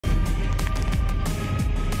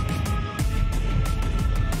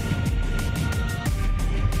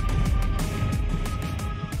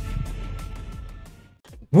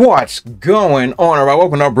What's going on, everybody?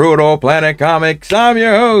 Welcome to Brutal Planet Comics. I'm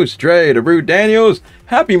your host, Dre, the Brute Daniels.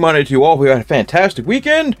 Happy Monday to you all. We had a fantastic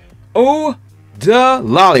weekend. Oh,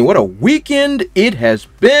 Lolly, what a weekend it has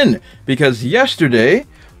been. Because yesterday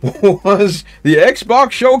was the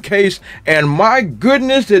Xbox showcase, and my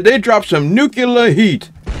goodness, did they drop some nuclear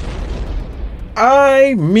heat.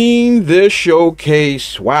 I mean, this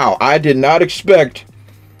showcase, wow, I did not expect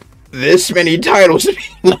this many titles to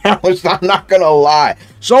be announced. I'm not gonna lie.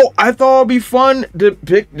 So I thought it'd be fun to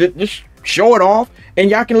pick, just show it off, and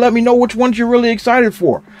y'all can let me know which ones you're really excited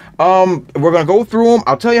for. We're gonna go through them.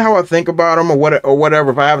 I'll tell you how I think about them, or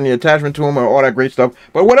whatever, if I have any attachment to them, or all that great stuff.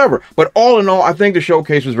 But whatever. But all in all, I think the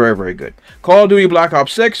showcase was very, very good. Call of Duty Black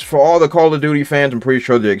Ops 6, for all the Call of Duty fans, I'm pretty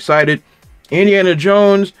sure they're excited. Indiana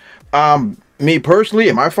Jones, me personally,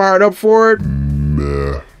 am I fired up for it?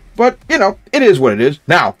 But, you know, it is what it is.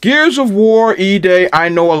 Now, Gears of War E-Day. I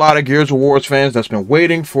know a lot of Gears of War's fans that's been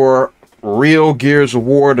waiting for real Gears of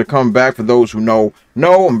War to come back. For those who know,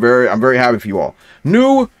 I'm very happy for you all.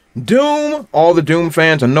 New Doom. All the Doom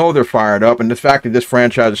fans, I know they're fired up. And the fact that this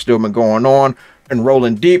franchise has still been going on and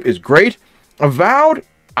rolling deep is great. Avowed.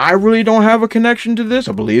 I really don't have a connection to this.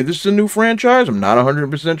 I believe this is a new franchise. I'm not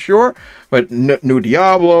 100% sure. But new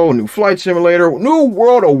Diablo, new Flight Simulator, new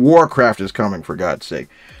World of Warcraft is coming, for God's sake.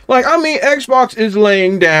 Like, I mean, Xbox is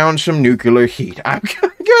laying down some nuclear heat. I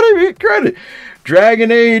gotta give credit.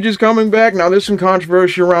 Dragon Age is coming back. Now, there's some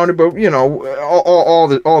controversy around it, but, you know,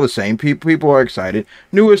 all the same. People are excited.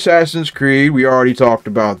 New Assassin's Creed, we already talked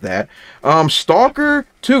about that. Stalker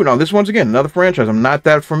 2. Now, this one's, again, another franchise I'm not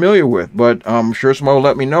that familiar with, but I'm sure somebody will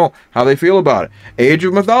let me know how they feel about it. Age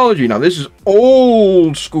of Mythology. Now, this is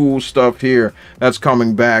old school stuff here that's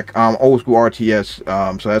coming back. Old school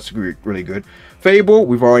RTS, so that's really good. Fable,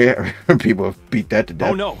 we've already people have beat that to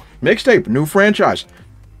death. Oh no. Mixtape, new franchise.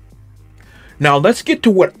 Now let's get to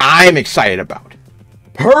what I'm excited about.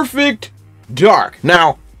 Perfect Dark.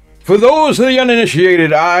 Now, for those of the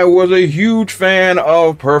uninitiated, I was a huge fan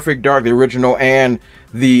of Perfect Dark, the original, and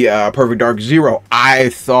the Perfect Dark Zero. I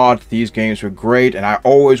thought these games were great, and I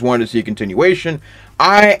always wanted to see a continuation.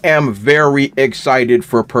 I am very excited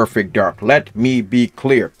for Perfect Dark. Let me be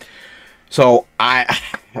clear. So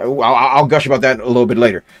I'll gush about that a little bit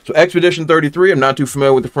later. So Expedition 33, I'm not too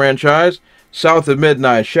familiar with the franchise. South of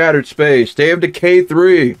Midnight, Shattered Space, State of Decay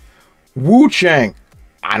 3, Wu Chang.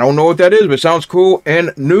 I don't know what that is, but it sounds cool.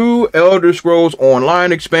 And new Elder Scrolls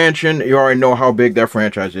Online expansion. You already know how big that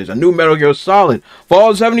franchise is. A new Metal Gear Solid.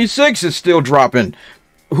 Fallout 76 is still dropping.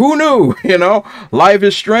 Who knew? You know, Life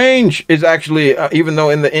is Strange is actually, even though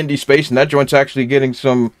in the indie space, and that joint's actually getting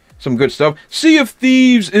some good stuff. Sea of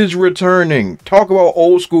Thieves is returning. Talk about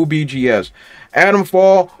old school BGS.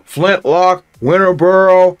 Adamfall, Flintlock,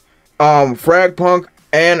 Winterboro, Fragpunk,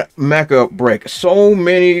 and Mecha Break. So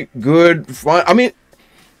many good fun. I mean,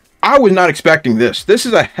 I was not expecting this. This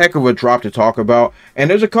is a heck of a drop to talk about. And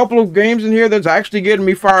there's a couple of games in here that's actually getting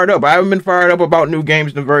me fired up. I haven't been fired up about new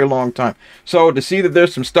games in a very long time. So to see that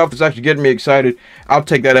there's some stuff that's actually getting me excited, I'll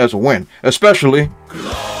take that as a win. Especially...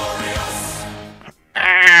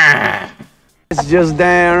 It's just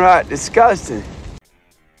damn right disgusting.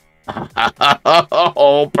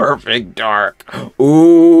 Oh, Perfect Dark.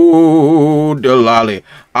 Ooh, Delali.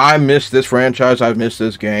 I miss this franchise. I've missed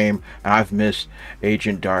this game. I've missed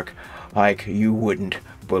Agent Dark like you wouldn't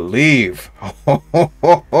believe.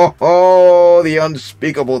 Oh, the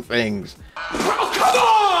unspeakable things. Oh, come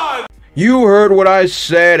on! You heard what I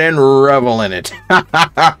said and revel in it.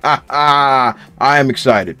 I am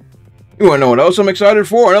excited. You want to know what else I'm excited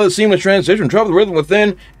for? Another seamless transition. Trouble the Rhythm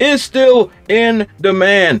Within is still in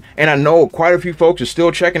demand. And I know quite a few folks are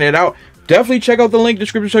still checking it out. Definitely check out the link in the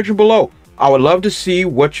description section below. I would love to see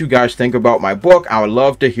what you guys think about my book. I would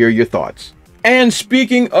love to hear your thoughts. And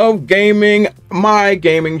speaking of gaming, my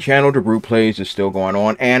gaming channel, The Brute Plays, is still going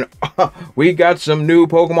on. And we got some new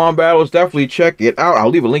Pokemon battles. Definitely check it out.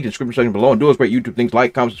 I'll leave a link in the description section below. And do those great YouTube things.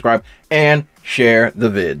 Like, comment, subscribe, and share the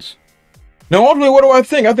vids. Now, ultimately, what do I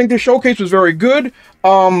think? I think the showcase was very good.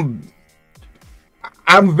 I'm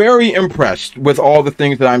very impressed with all the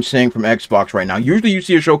things that I'm seeing from Xbox right now. Usually you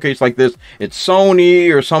see a showcase like this, it's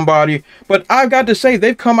Sony or somebody. But I've got to say,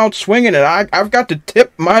 they've come out swinging, and I've got to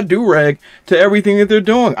tip my do-rag to everything that they're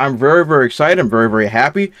doing. I'm very, very excited. I'm very, very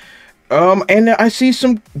happy. And I see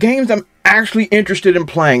some games I'm actually interested in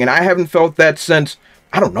playing, and I haven't felt that since...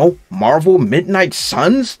 I don't know, Marvel Midnight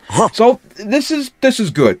Suns? So this is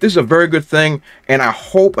good. This is a very good thing, and I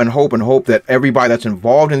hope that everybody that's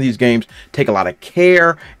involved in these games take a lot of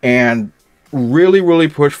care and really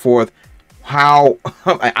push forth how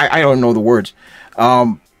I don't know the words.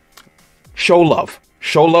 Show love.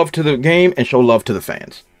 show love to the game and show love to the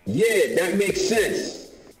fans. Yeah, that makes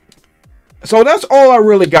sense. So that's all I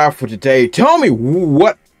really got for today. Tell me,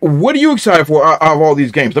 what are you excited for out of all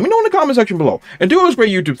these games? Let me know in the comment section below. And do those great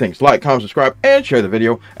YouTube things. Like, comment, subscribe, and share the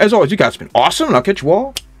video. As always, you guys have been awesome, and I'll catch you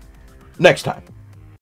all next time.